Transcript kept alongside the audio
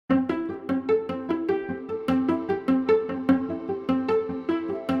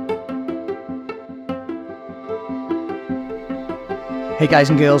Hey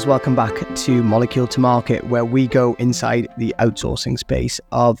guys and girls, welcome back to Molecule to Market, where we go inside the outsourcing space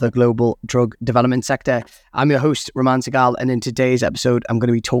of the global drug development sector. I'm your host, Raman Segal, and in today's episode, I'm going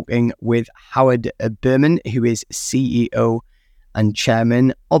to be talking with Howard Berman, who is CEO and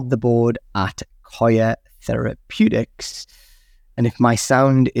chairman of the board at Coya Therapeutics. And if my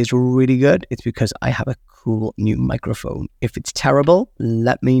sound is really good, it's because I have a cool new microphone. If it's terrible,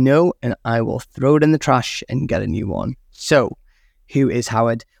 let me know and I will throw it in the trash and get a new one. So, who is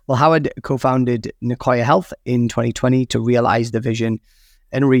Howard? Well, Howard co-founded Coya Health in 2020 to realize the vision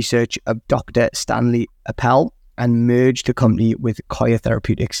and research of Dr. Stanley Appel and merged the company with Coya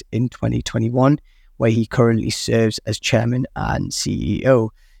Therapeutics in 2021, where he currently serves as chairman and CEO.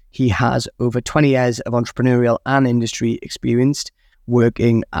 He has over 20 years of entrepreneurial and industry experience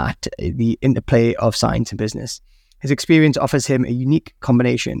working at the interplay of science and business. His experience offers him a unique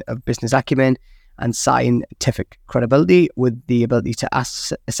combination of business acumen and scientific credibility, with the ability to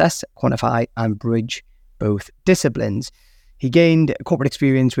assess, quantify, and bridge both disciplines. He gained corporate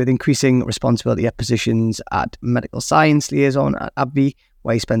experience with increasing responsibility at positions at medical science liaison at AbbVie,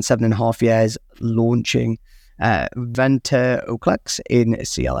 where he spent 7.5 years launching Venetoclax in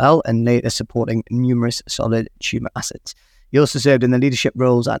CLL and later supporting numerous solid tumor assets. He also served in the leadership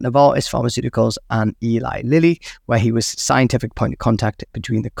roles at Novartis Pharmaceuticals and Eli Lilly, where he was scientific point of contact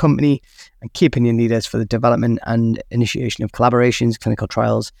between the company and key opinion leaders for the development and initiation of collaborations, clinical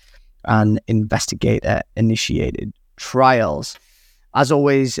trials, and investigator-initiated trials. As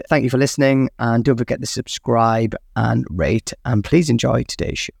always, thank you for listening, and don't forget to subscribe and rate, and please enjoy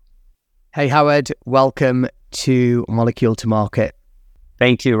today's show. Hey, Howard, welcome to Molecule to Market.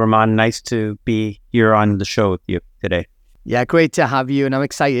 Thank you, Raman. Nice to be here on the show with you today. Yeah, great to have you, and I'm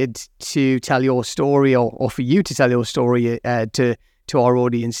excited to tell your story, or for you to tell your story to our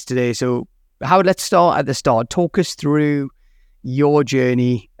audience today. So, Howard, let's start at the start. Talk us through your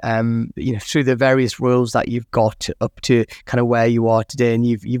journey, through the various roles that you've got up to kind of where you are today, and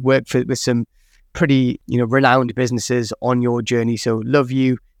you've worked with some pretty renowned businesses on your journey. So, love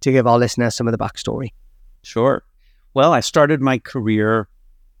you to give our listeners some of the backstory. Sure. Well, I started my career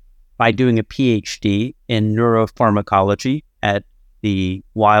by doing a PhD in neuropharmacology at the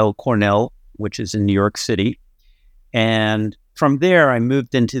Weill Cornell, which is in New York City. And from there, I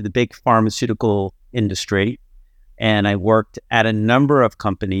moved into the big pharmaceutical industry, and I worked at a number of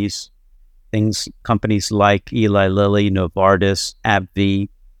companies like Eli Lilly, Novartis, AbbVie,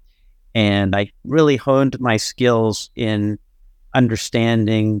 and I really honed my skills in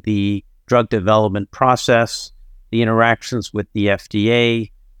understanding the drug development process, the interactions with the FDA,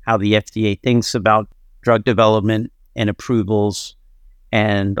 how the FDA thinks about drug development and approvals,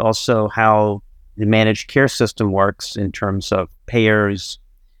 and also how the managed care system works in terms of payers.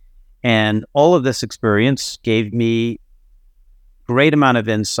 And all of this experience gave me great amount of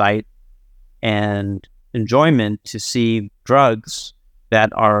insight and enjoyment to see drugs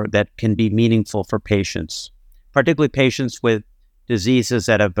that can be meaningful for patients, particularly patients with diseases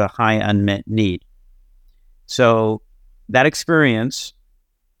that have a high unmet need. So that experience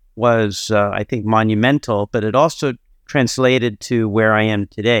was, I think, monumental, but it also translated to where I am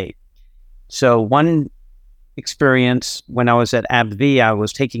today. So one experience, when I was at AbbVie, I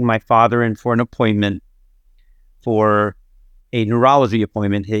was taking my father in for an appointment, for a neurology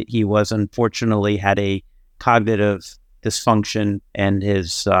appointment. He was unfortunately had a cognitive dysfunction, and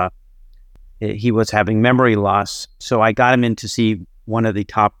he was having memory loss. So I got him in to see one of the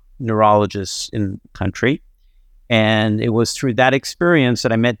top neurologists in the country. And it was through that experience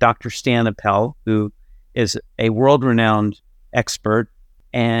that I met Dr. Stan Appel, who is a world-renowned expert.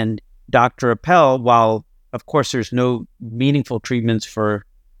 And Dr. Appel, while of course there's no meaningful treatments for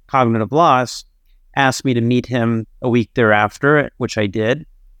cognitive loss, asked me to meet him a week thereafter, which I did.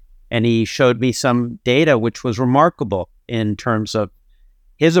 And he showed me some data which was remarkable in terms of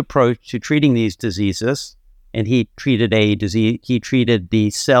his approach to treating these diseases. And he treated the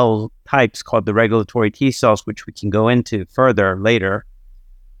cell types called the regulatory T cells, which we can go into further later.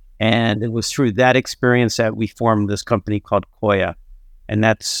 And it was through that experience that we formed this company called Coya. And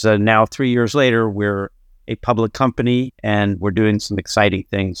that's now 3 years later, we're a public company and we're doing some exciting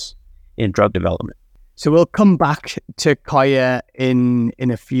things in drug development. So we'll come back to Coya in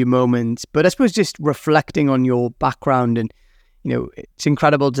a few moments, but I suppose just reflecting on your background, and it's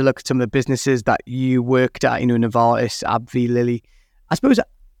incredible to look at some of the businesses that you worked at, Novartis, AbbVie, Lilly. I suppose,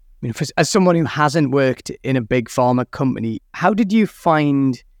 as someone who hasn't worked in a big pharma company, how did you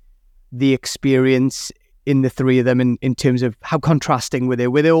find the experience in the three of them in terms of how contrasting were they?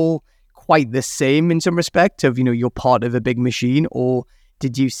 Were they all quite the same in some respect of, you're part of a big machine, or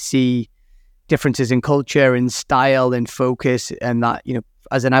did you see differences in culture and style and focus, and that,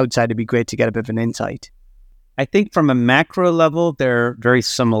 as an outsider, it'd be great to get a bit of an insight. I think from a macro level, they're very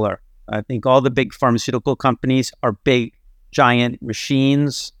similar. I think all the big pharmaceutical companies are big, giant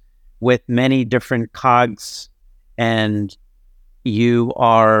machines with many different cogs, and you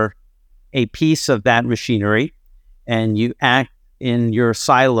are a piece of that machinery, and you act in your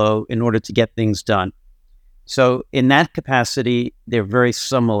silo in order to get things done. So in that capacity, they're very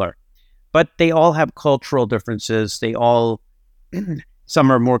similar, but they all have cultural differences. They all,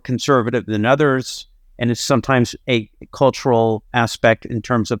 some are more conservative than others, and it's sometimes a cultural aspect in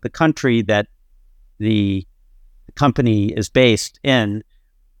terms of the country that the company is based in.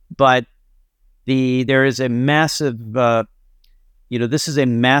 But there is a massive, this is a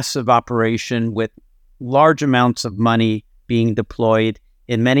massive operation with large amounts of money being deployed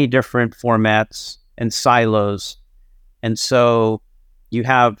in many different formats and silos. And so you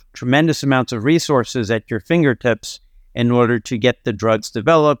have tremendous amounts of resources at your fingertips in order to get the drugs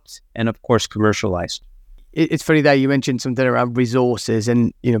developed and, of course, commercialized. It's funny that you mentioned something around resources,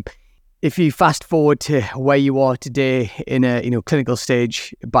 and if you fast forward to where you are today in a clinical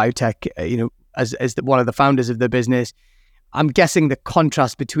stage biotech, as one of the founders of the business, I'm guessing the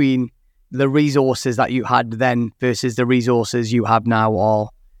contrast between the resources that you had then versus the resources you have now are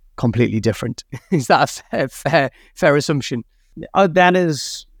completely different. Is that a fair assumption? That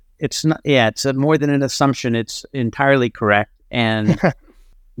is, it's not. Yeah, it's more than an assumption. It's entirely correct, and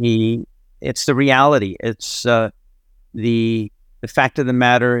it's the reality. It's the fact of the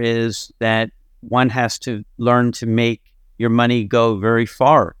matter is that one has to learn to make your money go very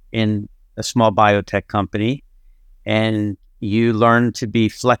far in a small biotech company, and you learn to be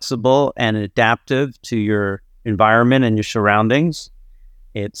flexible and adaptive to your environment and your surroundings.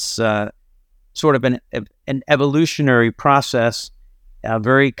 It's sort of an evolutionary process,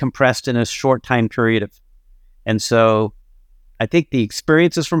 very compressed in a short time period. And so I think the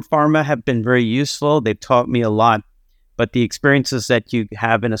experiences from pharma have been very useful. They've taught me a lot, but the experiences that you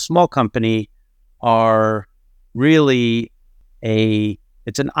have in a small company are really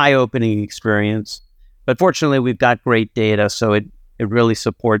it's an eye-opening experience. But fortunately, we've got great data, so it really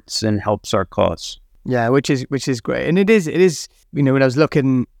supports and helps our cause. Yeah, which is great. And it is, when I was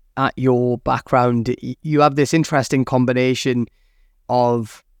looking at your background, you have this interesting combination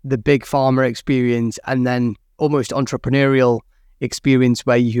of the big pharma experience and then almost entrepreneurial experience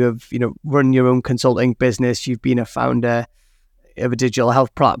where you have, run your own consulting business. You've been a founder of a digital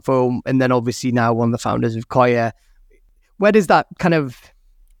health platform, and then obviously now one of the founders of Koya. Where does that kind of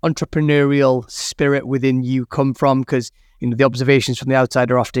entrepreneurial spirit within you come from? Because the observations from the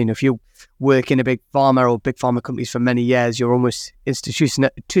outside are often, if you work in a big pharma or big pharma companies for many years, you're almost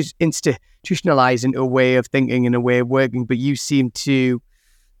institutionalized into a way of thinking and a way of working. But you seem to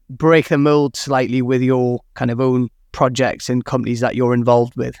break the mold slightly with your kind of own projects and companies that you're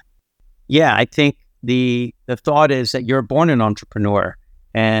involved with. Yeah, I think the thought is that you're born an entrepreneur,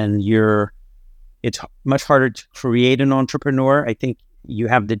 and it's much harder to create an entrepreneur. I think you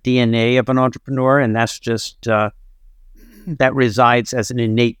have the DNA of an entrepreneur, and that's just that resides as an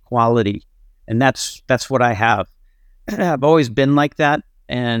innate quality, and that's what I have. I've always been like that,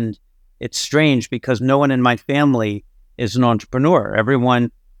 and it's strange because no one in my family is an entrepreneur.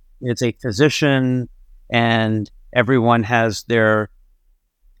 Everyone is a physician, and everyone has their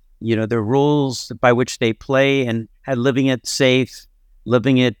rules by which they play, and living it safe,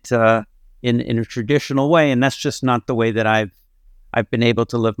 living it in a traditional way, and that's just not the way that I've been able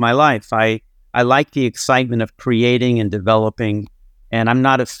to live my life. I like the excitement of creating and developing, and I'm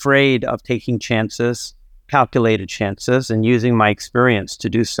not afraid of taking chances, calculated chances, and using my experience to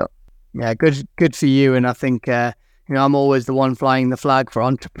do so. Yeah, good for you. And I think I'm always the one flying the flag for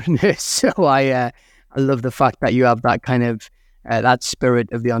entrepreneurs. So I love the fact that you have that kind of that spirit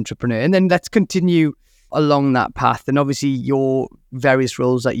of the entrepreneur. And then let's continue along that path. And obviously, your various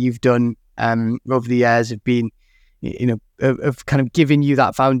roles that you've done over the years have been, of kind of giving you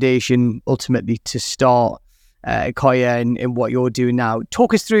that foundation ultimately to start Koya and what you're doing now.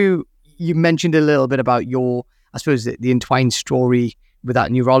 Talk us through. You mentioned a little bit about your, I suppose, the entwined story with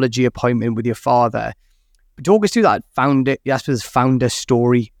that neurology appointment with your father. But talk us through that founder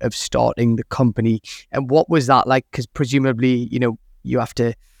story of starting the company, and what was that like? Because presumably, you have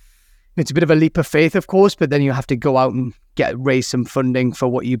to. It's a bit of a leap of faith, of course, but then you have to go out and raise some funding for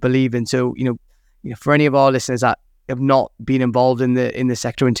what you believe in. So, for any of our listeners that have not been involved in the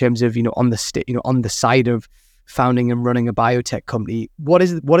sector in terms of on the side of founding and running a biotech company, what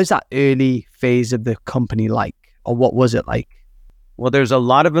is that early phase of the company like, or what was it like? Well, there's a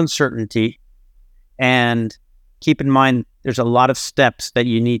lot of uncertainty, and keep in mind there's a lot of steps that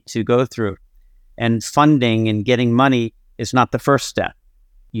you need to go through. And funding and getting money is not the first step.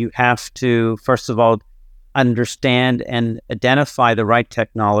 You have to, first of all, understand and identify the right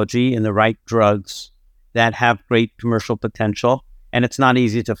technology and the right drugs that have great commercial potential. And it's not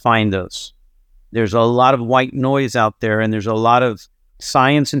easy to find those. There's a lot of white noise out there, and there's a lot of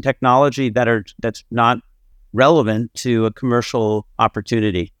science and technology that's not relevant to a commercial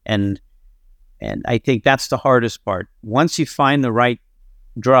opportunity. And I think that's the hardest part. Once you find the right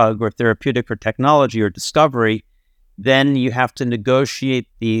drug or therapeutic or technology or discovery, then you have to negotiate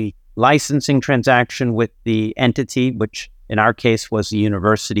the licensing transaction with the entity, which in our case was the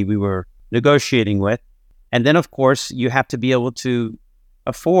university we were negotiating with. And then, of course, you have to be able to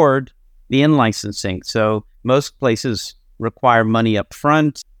afford the in-licensing. So most places require money up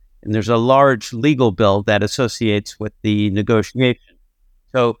front, and there's a large legal bill that associates with the negotiation.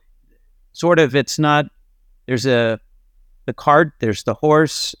 So sort of it's not, there's the cart, there's the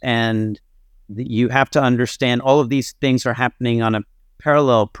horse, and you have to understand all of these things are happening on a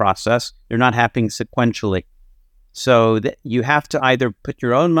parallel process. They're not happening sequentially. So you have to either put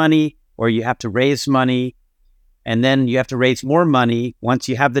your own money or you have to raise money, and then you have to raise more money once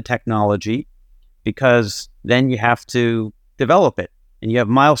you have the technology, because then you have to develop it and you have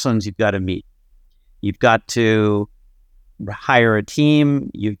milestones you've got to meet. You've got to hire a team.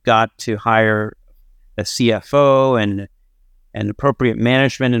 You've got to hire a CFO and appropriate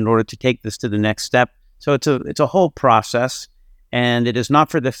management in order to take this to the next step. So it's a whole process, and it is not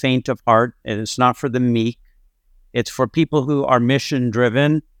for the faint of heart. It is not for the meek. It's for people who are mission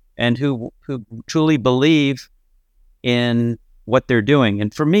driven and who truly believe in what they're doing.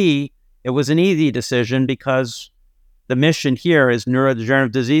 And for me, it was an easy decision because the mission here is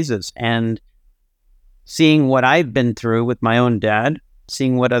neurodegenerative diseases, and seeing what I've been through with my own dad,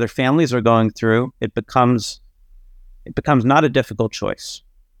 seeing what other families are going through, it becomes not a difficult choice.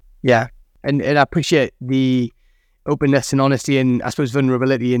 Yeah. And I appreciate the openness and honesty and, I suppose,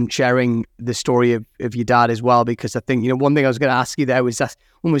 vulnerability in sharing the story of your dad as well, because I think, one thing I was going to ask you there was that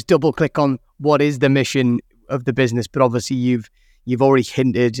almost double click on what is the mission of the business, but obviously you've already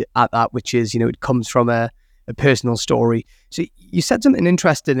hinted at that, which is, it comes from a personal story. So you said something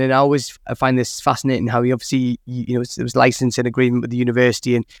interesting, and I find this fascinating how you obviously, there was licensing agreement with the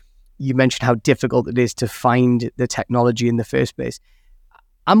university, and you mentioned how difficult it is to find the technology in the first place.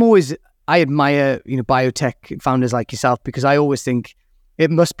 I admire, biotech founders like yourself, because I always think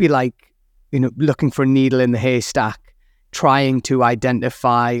it must be like, looking for a needle in the haystack, trying to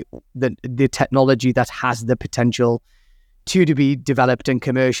identify the technology that has the potential to be developed and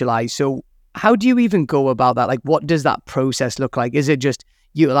commercialized. So how do you even go about that? Like, what does that process look like? Is it just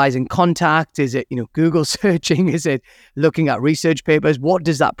utilizing contacts? Is it, Google searching? Is it looking at research papers? What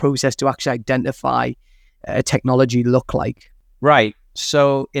does that process to actually identify a technology look like? Right.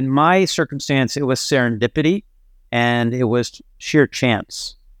 So in my circumstance, it was serendipity and it was sheer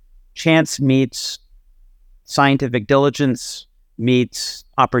chance. Chance meets scientific diligence meets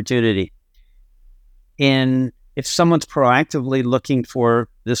opportunity. If someone's proactively looking for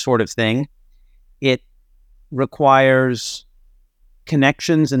this sort of thing, it requires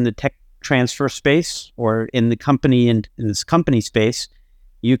connections in the tech transfer space or in the company in this company space.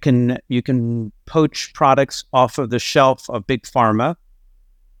 You can poach products off of the shelf of big pharma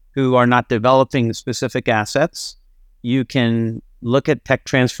who are not developing specific assets. You can look at tech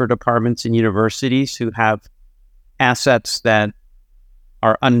transfer departments in universities who have assets that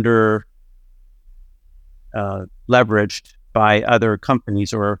are under leveraged by other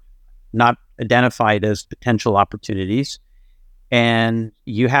companies or not identified as potential opportunities. And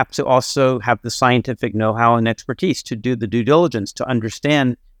you have to also have the scientific know-how and expertise to do the due diligence, to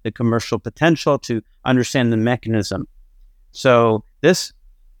understand the commercial potential, to understand the mechanism. So this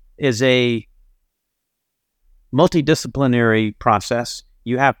is a multidisciplinary process.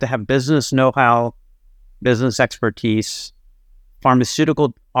 You have to have business know-how, business expertise,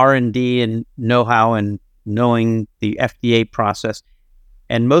 pharmaceutical R&D and know-how and knowing the FDA process.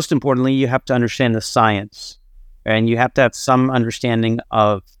 And most importantly, you have to understand the science. And you have to have some understanding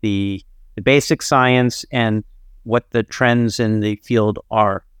of the basic science and what the trends in the field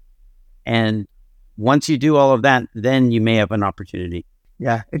are. And once you do all of that, then you may have an opportunity.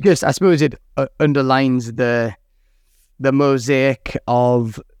 Yeah, I suppose it underlines the mosaic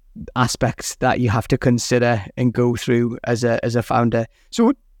of aspects that you have to consider and go through as a founder.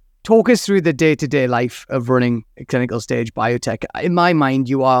 So talk us through the day-to-day life of running a clinical stage biotech. In my mind,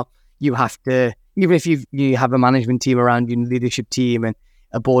 you have to, even if you have a management team around you, leadership team and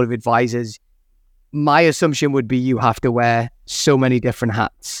a board of advisors, my assumption would be you have to wear so many different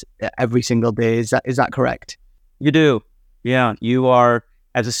hats every single day. Is that correct? You do. Yeah, you are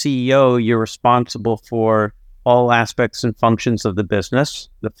as a CEO, you're responsible for all aspects and functions of the business,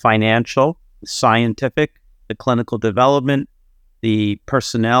 the financial, the scientific, the clinical development, the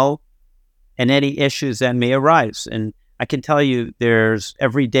personnel, and any issues that may arise. And I can tell you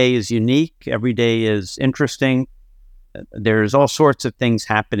every day is unique, every day is interesting. There's all sorts of things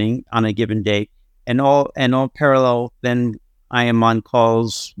happening on a given day. And all parallel, then I am on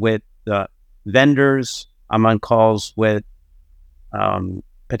calls with vendors, I'm on calls with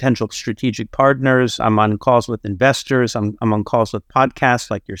potential strategic partners. I'm on calls with investors. I'm on calls with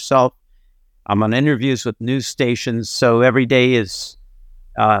podcasts like yourself. I'm on interviews with news stations. So every day is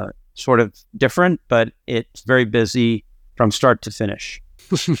sort of different, but it's very busy from start to finish.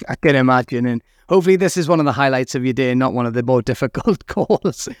 I can imagine. And hopefully this is one of the highlights of your day, not one of the more difficult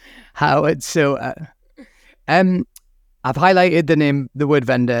calls, Howard. So I've highlighted the word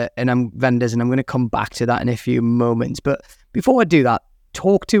vendor, and I'm going to come back to that in a few moments. But before I do that,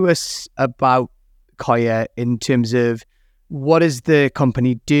 talk to us about Coya in terms of what does the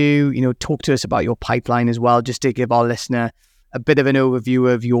company do? Talk to us about your pipeline as well, just to give our listener a bit of an overview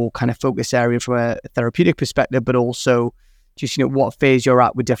of your kind of focus area from a therapeutic perspective, but also just, what phase you're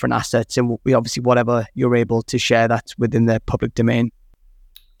at with different assets, and obviously whatever you're able to share that's within the public domain.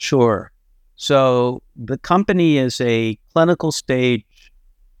 Sure. So the company is a clinical stage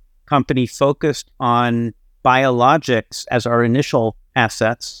company focused on biologics as our initial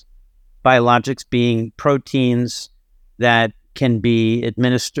assets, biologics being proteins that can be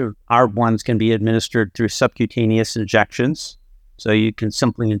administered, our ones can be administered through subcutaneous injections. So you can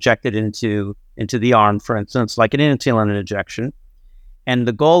simply inject it into the arm, for instance, like an insulin injection. And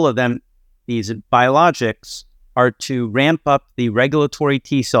the goal of these biologics, are to ramp up the regulatory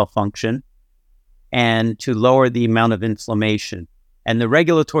T cell function and to lower the amount of inflammation. And the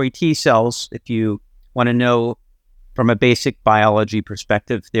regulatory T cells, if you want to know from a basic biology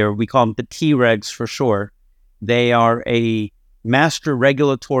perspective, we call them the Tregs for short. They are a master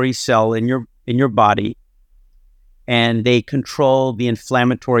regulatory cell in your body, and they control the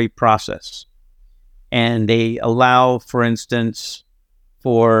inflammatory process. And they allow, for instance,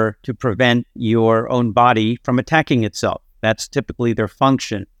 to prevent your own body from attacking itself. That's typically their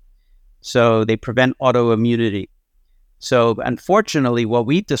function. So they prevent autoimmunity. So unfortunately, what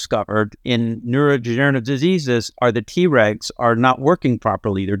we've discovered in neurodegenerative diseases are the Tregs are not working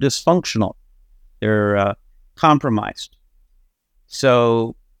properly. They're dysfunctional. They're compromised.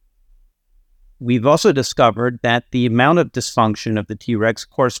 So we've also discovered that the amount of dysfunction of the Tregs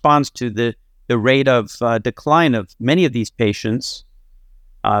corresponds to the rate of decline of many of these patients,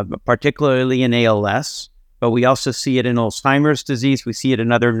 particularly in ALS, but we also see it in Alzheimer's disease. We see it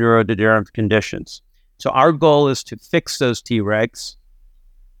in other neurodegenerative conditions. So our goal is to fix those Tregs.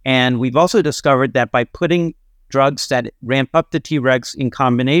 And we've also discovered that by putting drugs that ramp up the Tregs in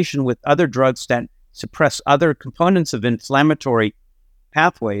combination with other drugs that suppress other components of inflammatory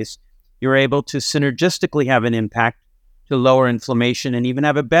pathways, you're able to synergistically have an impact to lower inflammation and even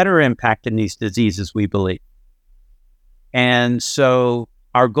have a better impact in these diseases, we believe. And so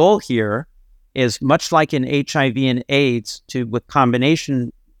our goal here is much like in HIV and AIDS with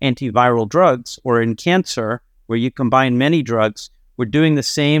combination antiviral drugs, or in cancer, where you combine many drugs, we're using the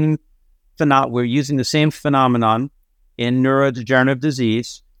same phenomenon in neurodegenerative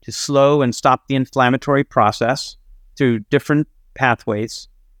disease to slow and stop the inflammatory process through different pathways.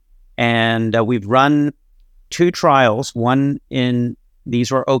 And we've run 2 trials.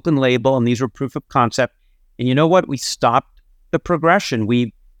 These were open label and these were proof of concept. And you know what? We stopped the progression.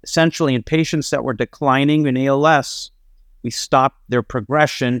 We essentially, in patients that were declining in ALS, we stopped their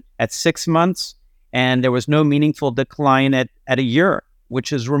progression at 6 months, and there was no meaningful decline at a year,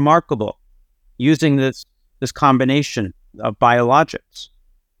 which is remarkable, using this combination of biologics.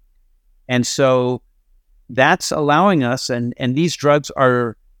 And so that's allowing us, and these drugs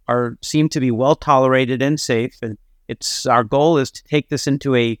seem to be well tolerated and safe. And our goal is to take this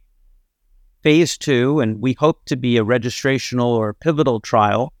into a phase 2, and we hope to be a registrational or pivotal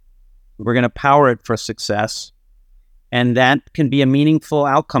trial. We're going to power it for success. And that can be a meaningful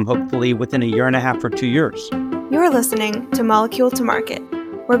outcome, hopefully within a year and a half or 2 years. You're listening to Molecule to Market,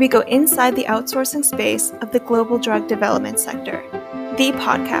 where we go inside the outsourcing space of the global drug development sector, the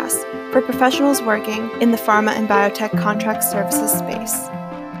podcast for professionals working in the pharma and biotech contract services space.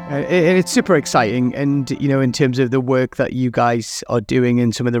 And it's super exciting. And, in terms of the work that you guys are doing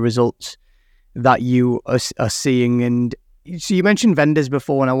and some of the results that you are seeing. And so you mentioned vendors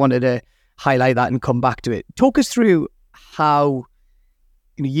before, and I wanted to highlight that and come back to it. Talk us through how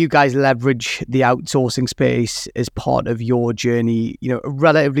you guys leverage the outsourcing space as part of your journey. A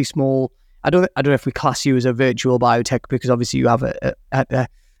relatively small I don't know if we class you as a virtual biotech, because obviously you have a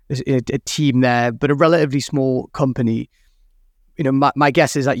team there, but a relatively small company. My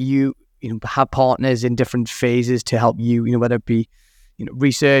guess is that you have partners in different phases to help you, whether it be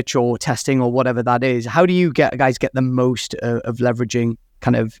research or testing or whatever that is. How do you guys get the most of leveraging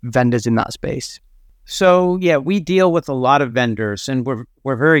kind of vendors in that space? So yeah, we deal with a lot of vendors, and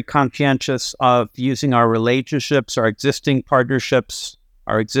we're very conscientious of using our relationships, our existing partnerships,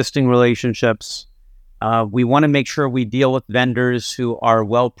 our existing relationships. We want to make sure we deal with vendors who are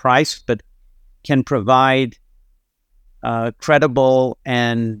well priced, but can provide credible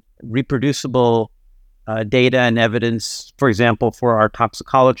and reproducible data and evidence, for example, for our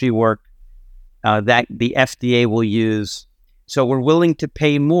toxicology work that the FDA will use. So we're willing to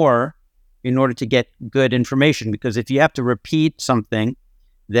pay more in order to get good information, because if you have to repeat something,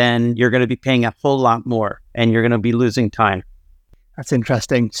 then you're going to be paying a whole lot more and you're going to be losing time. That's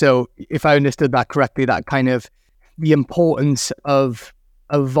interesting. So if I understood that correctly, that kind of the importance of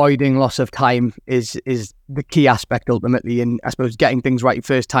avoiding loss of time is the key aspect ultimately. And I suppose getting things right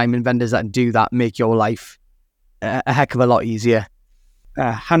first time, and vendors that do that make your life a heck of a lot easier.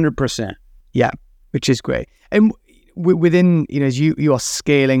 100%. Yeah, which is great. And within, as you are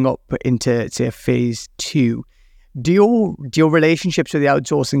scaling up into, say, phase 2, do your relationships with the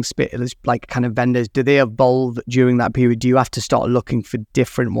outsourcing space, like kind of vendors, do they evolve during that period? Do you have to start looking for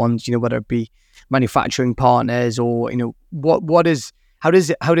different ones, whether it be manufacturing partners or, how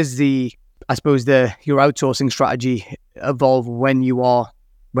does I suppose your outsourcing strategy evolve when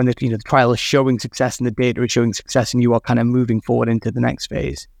the trial is showing success and the data is showing success and you are kind of moving forward into the next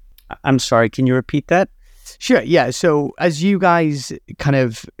phase? I'm sorry, can you repeat that? Sure. Yeah. So as you guys kind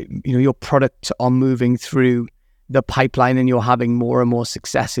of, your products are moving through the pipeline and you're having more and more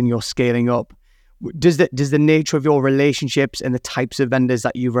success and you're scaling up, does the nature of your relationships and the types of vendors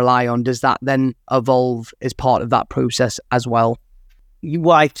that you rely on, does that then evolve as part of that process as well?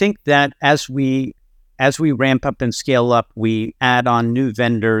 Well, I think that as we ramp up and scale up, we add on new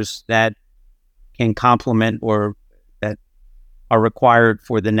vendors that can complement or that are required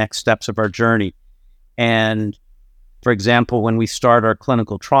for the next steps of our journey. And for example, when we start our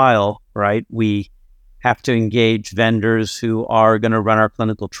clinical trial, right, we have to engage vendors who are going to run our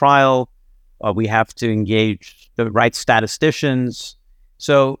clinical trial. We have to engage the right statisticians.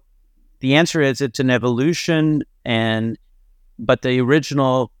 So the answer is it's an evolution, but the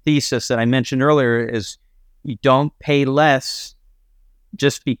original thesis that I mentioned earlier is you don't pay less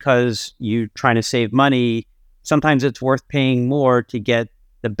just because you're trying to save money. Sometimes it's worth paying more to get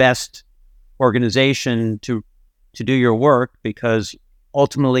the best organization to do your work, because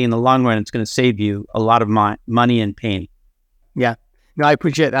ultimately in the long run, it's going to save you a lot of money and pain. Yeah, no, I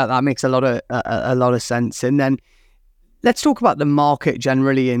appreciate that. That makes a lot of sense. And then let's talk about the market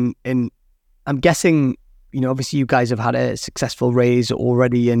generally. And I'm guessing, obviously you guys have had a successful raise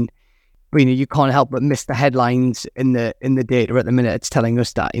already, and you can't help but miss the headlines in the data at the minute. It's telling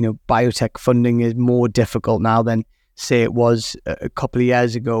us that biotech funding is more difficult now than say it was a couple of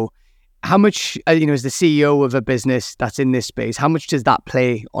years ago. How much, as the CEO of a business that's in this space, how much does that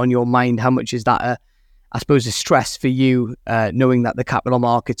play on your mind? How much is that, a stress for you, knowing that the capital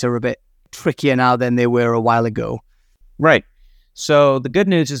markets are a bit trickier now than they were a while ago? Right. So the good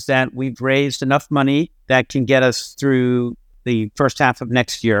news is that we've raised enough money that can get us through the first half of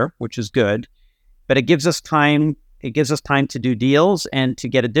next year, which is good. But it gives us time. It gives us time to do deals and to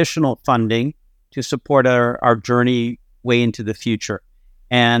get additional funding to support our journey way into the future.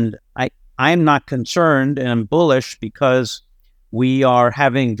 And I'm not concerned, and I'm bullish because we are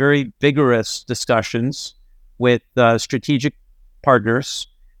having very vigorous discussions with strategic partners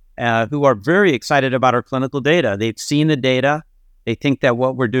who are very excited about our clinical data. They've seen the data. They think that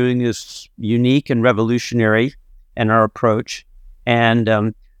what we're doing is unique and revolutionary in our approach.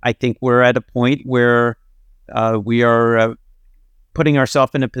 And I think we're at a point where we are putting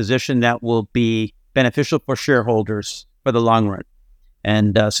ourselves in a position that will be beneficial for shareholders for the long run.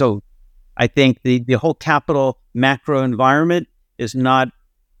 And so I think the whole capital macro environment is not,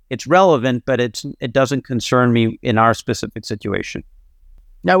 it's relevant, but it doesn't concern me in our specific situation.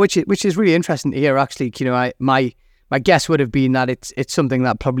 No, which is really interesting to hear. Actually, my guess would have been that it's something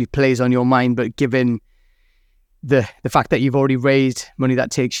that probably plays on your mind, but given the fact that you've already raised money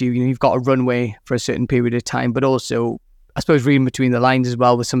that takes you, you've got a runway for a certain period of time, but also, I suppose, reading between the lines as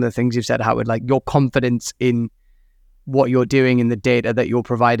well with some of the things you've said, Howard, like your confidence in what you're doing and the data that you're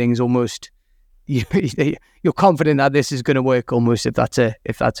providing is almost, you're confident that this is going to work almost, if that's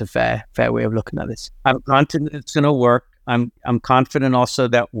a fair way of looking at this. I'm confident it's going to work. I'm confident also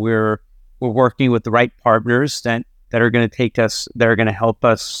that we're working with the right partners that that are going to help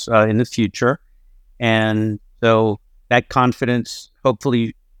us in the future. And so that confidence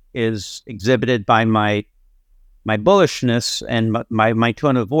hopefully is exhibited by my bullishness and my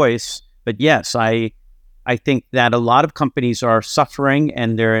tone of voice. But yes, I think that a lot of companies are suffering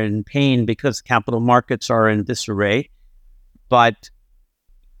and they're in pain because capital markets are in disarray. But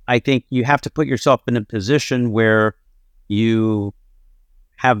I think you have to put yourself in a position where you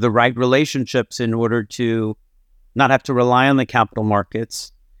have the right relationships in order to not have to rely on the capital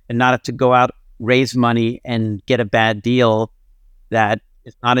markets and not have to go out, raise money, and get a bad deal that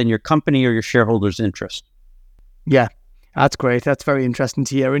is not in your company or your shareholders' interest. Yeah, that's great. That's very interesting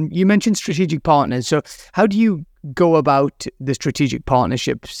to hear. And you mentioned strategic partners. So how do you go about the strategic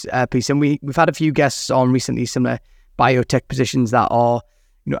partnerships piece? And we've had a few guests on recently, similar biotech positions that are,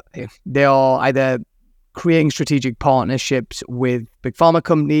 they are either creating strategic partnerships with big pharma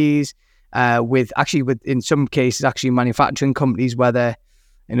companies, with in some cases actually manufacturing companies where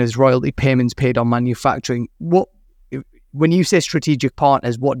there's royalty payments paid on manufacturing. When you say strategic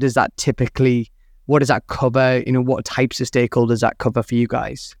partners, what does that cover? What types of stakeholders that cover for you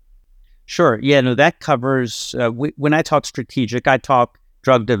guys? Sure. Yeah, no, that covers, when I talk strategic, I talk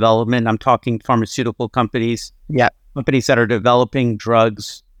drug development. I'm talking pharmaceutical companies. Yeah. Companies that are developing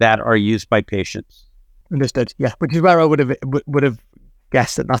drugs that are used by patients. Understood. Yeah, which is where I would have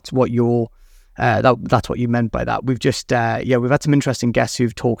guessed that that's what that's what you meant by that. We've just we've had some interesting guests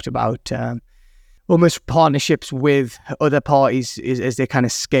who've talked about almost partnerships with other parties as they kind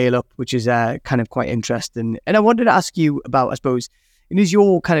of scale up, which is kind of quite interesting. And I wanted to ask you about, I suppose, is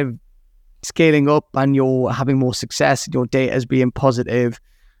your kind of scaling up and you're having more success, your data is being positive.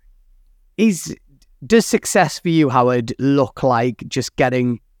 Does success for you, Howard, look like just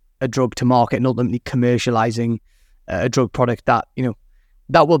getting a drug to market and ultimately commercializing a drug product that,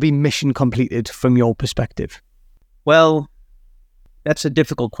 that will be mission completed from your perspective? Well, that's a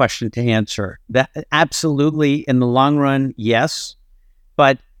difficult question to answer. That absolutely, in the long run, yes.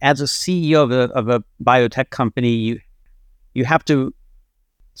 But as a CEO of a biotech company, you have to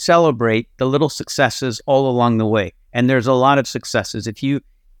celebrate the little successes all along the way. And there's a lot of successes. If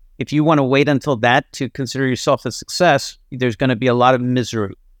you want to wait until that to consider yourself a success, there's going to be a lot of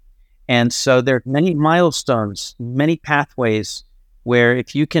misery. And so there are many milestones, many pathways where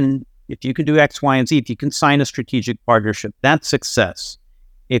if you can do X, Y, and Z, if you can sign a strategic partnership, that's success.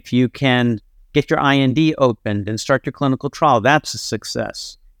 If you can get your IND opened and start your clinical trial, that's a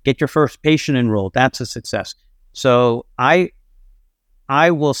success. Get your first patient enrolled, that's a success. So I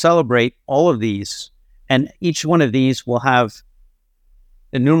will celebrate all of these, and each one of these will have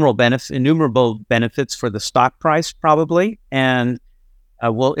innumerable benefits for the stock price, probably, and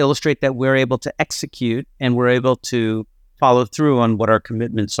will illustrate that we're able to execute and we're able to follow through on what our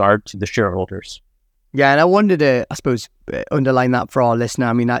commitments are to the shareholders. Yeah, and I wanted to, I suppose, underline that for our listener.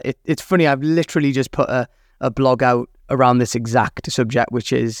 I mean, it's funny, I've literally just put a blog out around this exact subject,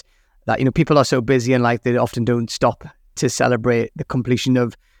 which is that, people are so busy and they often don't stop to celebrate the completion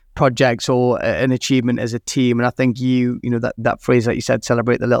of projects or an achievement as a team. And I think that phrase that you said,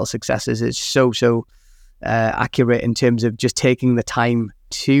 celebrate the little successes, is so accurate in terms of just taking the time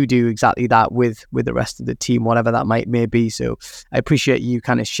to do exactly that with the rest of the team, whatever that may be. So I appreciate you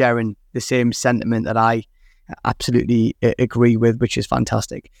kind of sharing the same sentiment that I absolutely agree with, which is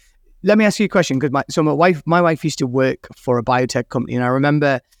fantastic. Let me ask you a question, because my wife used to work for a biotech company, and I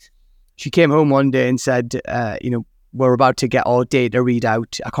remember she came home one day and said, we're about to get our data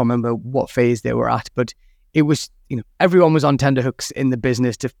readout. I can't remember what phase they were at, but it was, everyone was on tenterhooks in the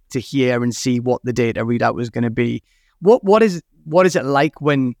business to hear and see what the data readout was going to be. What is it like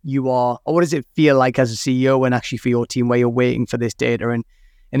when you are, or what does it feel like as a CEO and actually for your team where you're waiting for this data? And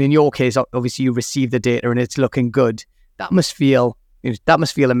in your case, obviously you receive the data and it's looking good. That must feel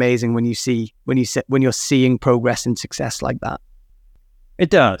amazing when you're seeing progress and success like that. It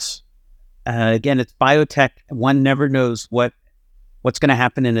does. Again, it's biotech. One never knows what's going to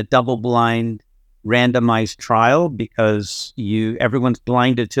happen in a double-blind, randomized trial because everyone's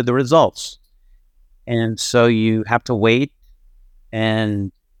blinded to the results, and so you have to wait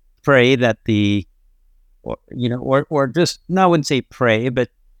and pray that or just, no, I wouldn't say pray, but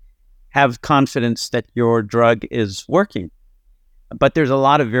have confidence that your drug is working. But there's a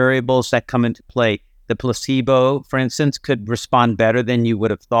lot of variables that come into play. The placebo, for instance, could respond better than you would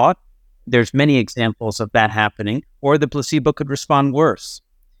have thought. There's many examples of that happening, or the placebo could respond worse.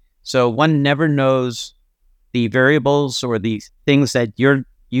 So one never knows the variables or the things that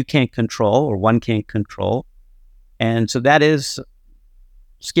you can't control or one can't control. And so that is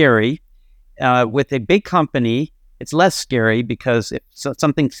scary. With a big company, it's less scary because if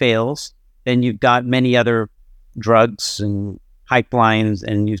something fails, then you've got many other drugs and pipelines,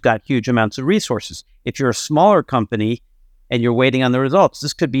 and you've got huge amounts of resources. If you're a smaller company and you're waiting on the results,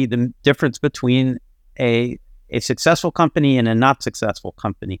 this could be the difference between a successful company and a not successful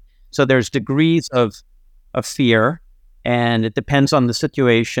company. So there's degrees of fear, and it depends on the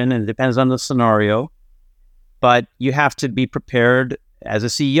situation and it depends on the scenario. But you have to be prepared as a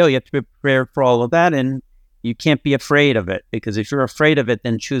CEO. You have to be prepared for all of that, and you can't be afraid of it, because if you're afraid of it,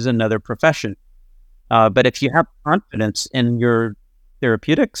 then choose another profession. But if you have confidence in your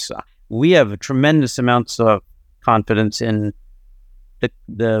therapeutics, we have tremendous amounts of confidence in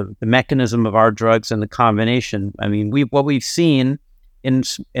the mechanism of our drugs and the combination. I mean, what we've seen in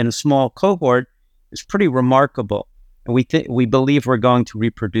a small cohort is pretty remarkable, and we believe we're going to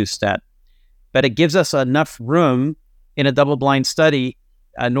reproduce that. But it gives us enough room in a double-blind study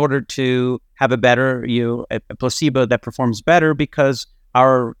in order to have a placebo that performs better, because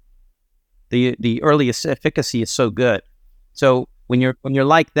the earliest efficacy is so good. So when you're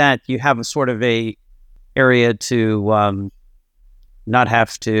like that, you have a sort of a area to not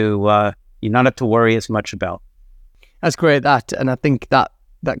have to worry as much about. That's great. And I think that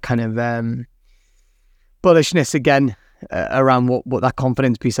kind of bullishness again around what that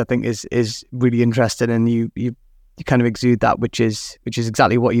confidence piece, I think is really interesting, and you kind of exude that, which is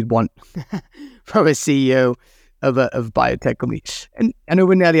exactly what you'd want from a CEO of biotech company. And I know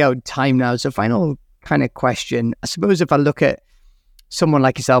we're nearly out of time now, so final kind of question. I suppose if I look at someone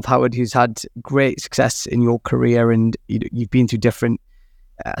like yourself, Howard, who's had great success in your career, and you've been through different,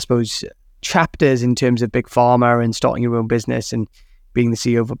 I suppose, chapters in terms of big pharma and starting your own business and being the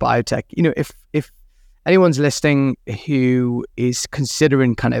CEO of a biotech. If anyone's listening who is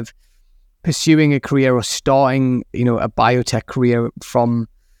considering kind of pursuing a career or starting, a biotech career from,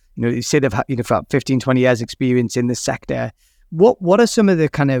 you say they've had, 15, 20 years experience in the sector, what are some of the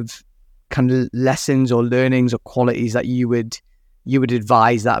kind of lessons or learnings or qualities that you would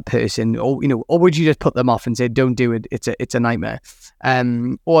advise that person, or would you just put them off and say, don't do it, it's a nightmare?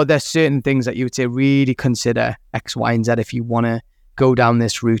 Or there's certain things that you would say, really consider X, Y, and Z if you want to go down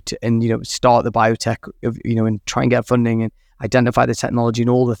this route and, start the biotech, and try and get funding and identify the technology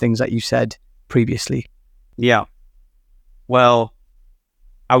and all the things that you said previously? Yeah. Well,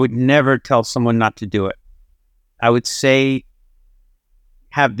 I would never tell someone not to do it. I would say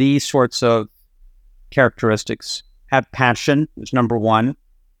have these sorts of characteristics. Have passion is number one.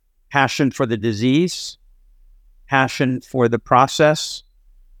 Passion for the disease, passion for the process,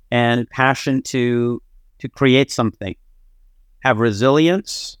 and passion to create something. Have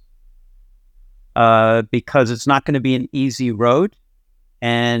resilience, because it's not going to be an easy road,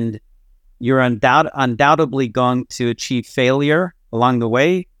 and you're undoubtedly going to achieve failure along the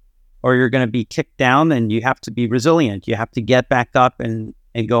way, or you're going to be kicked down, and you have to be resilient. You have to get back up and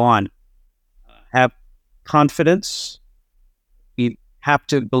go on. Have confidence. You have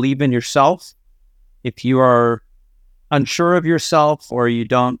to believe in yourself. If you are unsure of yourself, or you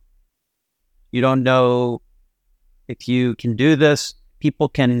don't know if you can do this, people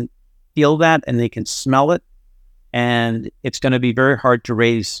can feel that and they can smell it, and it's going to be very hard to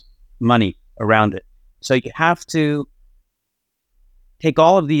raise money around it. So you have to take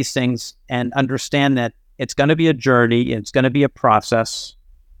all of these things and understand that it's going to be a journey, it's going to be a process,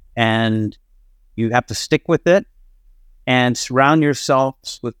 and you have to stick with it and surround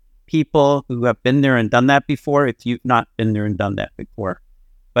yourselves with people who have been there and done that before, if you've not been there and done that before.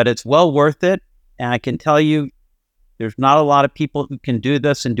 But it's well worth it, and I can tell you there's not a lot of people who can do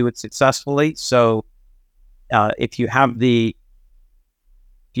this and do it successfully. So if you have the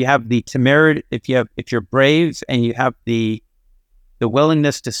temerity, if you're brave and you have the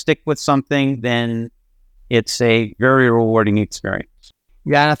willingness to stick with something, then it's a very rewarding experience.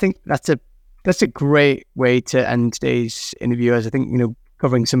 Yeah, and I think that's a great way to end today's interview, as I think,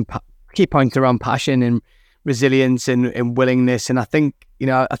 covering some key points around passion and resilience and willingness. And I think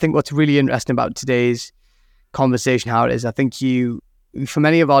what's really interesting about today's conversation, how it is, I think for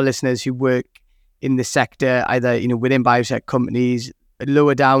many of our listeners who work in the sector, either, within biotech companies,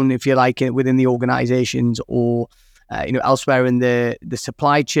 lower down, if you like, within the organizations, or, elsewhere in the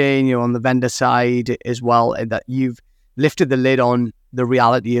supply chain, on the vendor side as well, that you've lifted the lid on the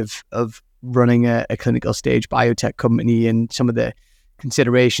reality of running a clinical stage biotech company and some of the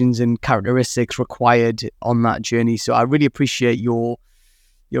considerations and characteristics required on that journey. So I really appreciate your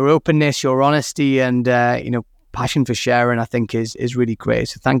openness, your honesty, and passion for sharing. I think is really great.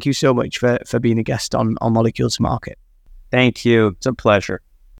 So thank you so much for being a guest on Molecules to Market. Thank you. It's a pleasure.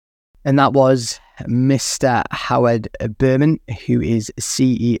 And that was Mr. Howard Berman, who is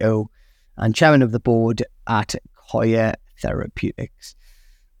CEO and chairman of the board at Coya Therapeutics.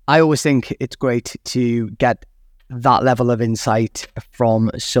 I always think it's great to get that level of insight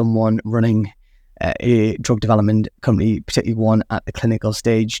from someone running a drug development company, particularly one at the clinical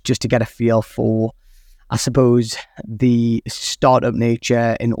stage, just to get a feel for, I suppose, the startup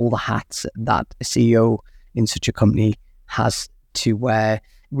nature in all the hats that a CEO in such a company has to wear.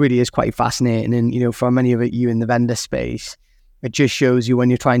 Really is quite fascinating. And, for many of you in the vendor space, it just shows you when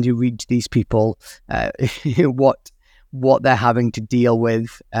you're trying to reach these people, what they're having to deal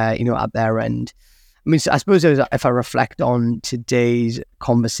with, at their end. I mean, so I suppose if I reflect on today's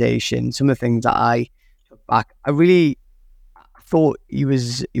conversation, some of the things that I took back, I really thought he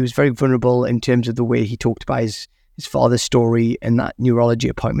was very vulnerable in terms of the way he talked about his father's story and that neurology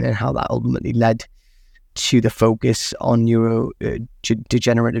appointment and how that ultimately led to the focus on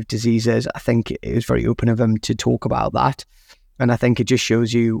neurodegenerative diseases. I think it was very open of him to talk about that. And I think it just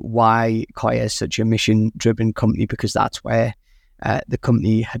shows you why Coya is such a mission-driven company, because that's where the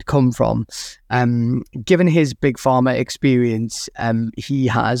company had come from. Given his big pharma experience,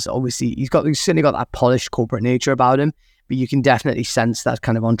 he's certainly got that polished corporate nature about him, but you can definitely sense that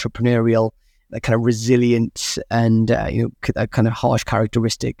kind of entrepreneurial, that kind of resilience and that kind of harsh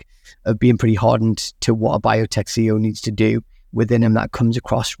characteristic of being pretty hardened to what a biotech CEO needs to do within him. That comes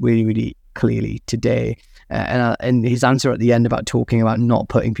across really, really clearly today. And his answer at the end about talking about not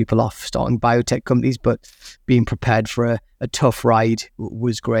putting people off starting biotech companies, but being prepared for a tough ride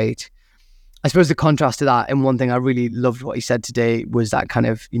was great. I suppose the contrast to that, and one thing I really loved what he said today, was that kind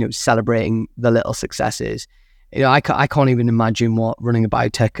of, celebrating the little successes. I can't even imagine what running a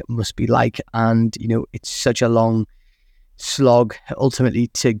biotech must be like. And, it's such a long slog ultimately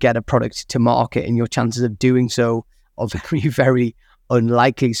to get a product to market, and your chances of doing so are very, very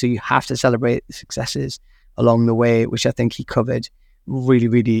unlikely. So you have to celebrate the successes along the way, which I think he covered really,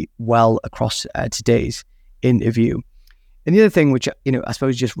 really well across today's interview. And the other thing, which, I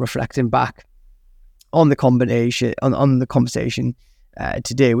suppose just reflecting back on the combination, on the conversation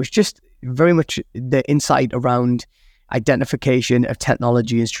today, was just very much the insight around identification of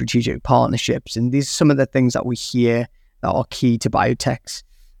technology and strategic partnerships. And these are some of the things that we hear that are key to biotechs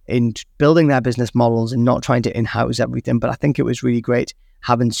in building their business models and not trying to in-house everything. But I think it was really great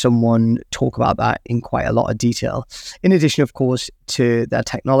having someone talk about that in quite a lot of detail, in addition, of course, to their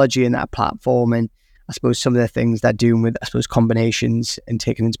technology and their platform, and I suppose some of the things they're doing with, combinations and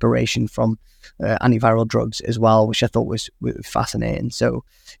taking inspiration from antiviral drugs as well, which I thought was fascinating. So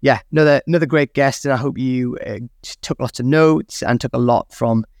yeah, another great guest, and I hope you took lots of notes and took a lot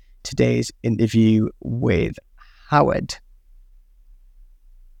from today's interview with Howard.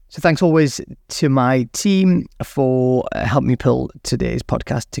 So thanks always to my team for helping me pull today's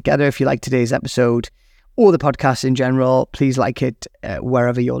podcast together. If you like today's episode or the podcast in general, please like it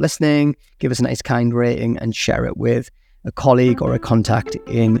wherever you're listening. Give us a nice kind rating and share it with a colleague or a contact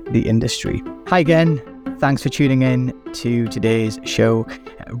in the industry. Hi again. Thanks for tuning in to today's show.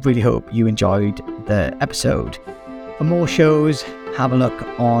 I really hope you enjoyed the episode. For more shows, have a look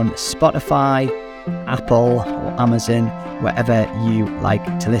on Spotify, Apple or Amazon, wherever you like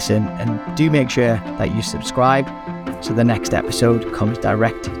to listen, and do make sure that you subscribe so the next episode comes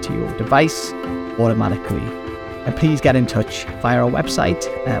direct to your device automatically. And please get in touch via our website,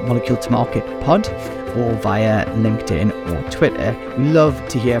 Molecule to Market Pod, or via LinkedIn or Twitter. We love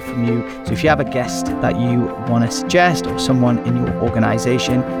to hear from you. So if you have a guest that you want to suggest, or someone in your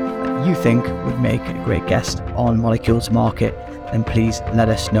organization that you think would make a great guest on Molecule to Market, then please let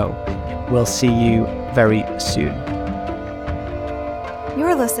us know. We'll see you very soon.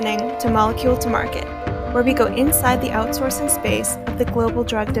 You're listening to Molecule to Market, where we go inside the outsourcing space of the global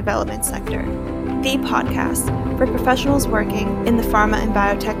drug development sector, the podcast for professionals working in the pharma and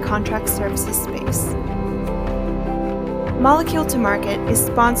biotech contract services space. Molecule to Market is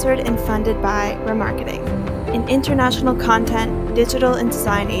sponsored and funded by Remarketing, an international content, digital, and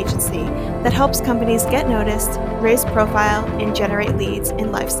design agency that helps companies get noticed, raise profile, and generate leads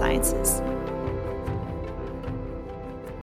in life sciences.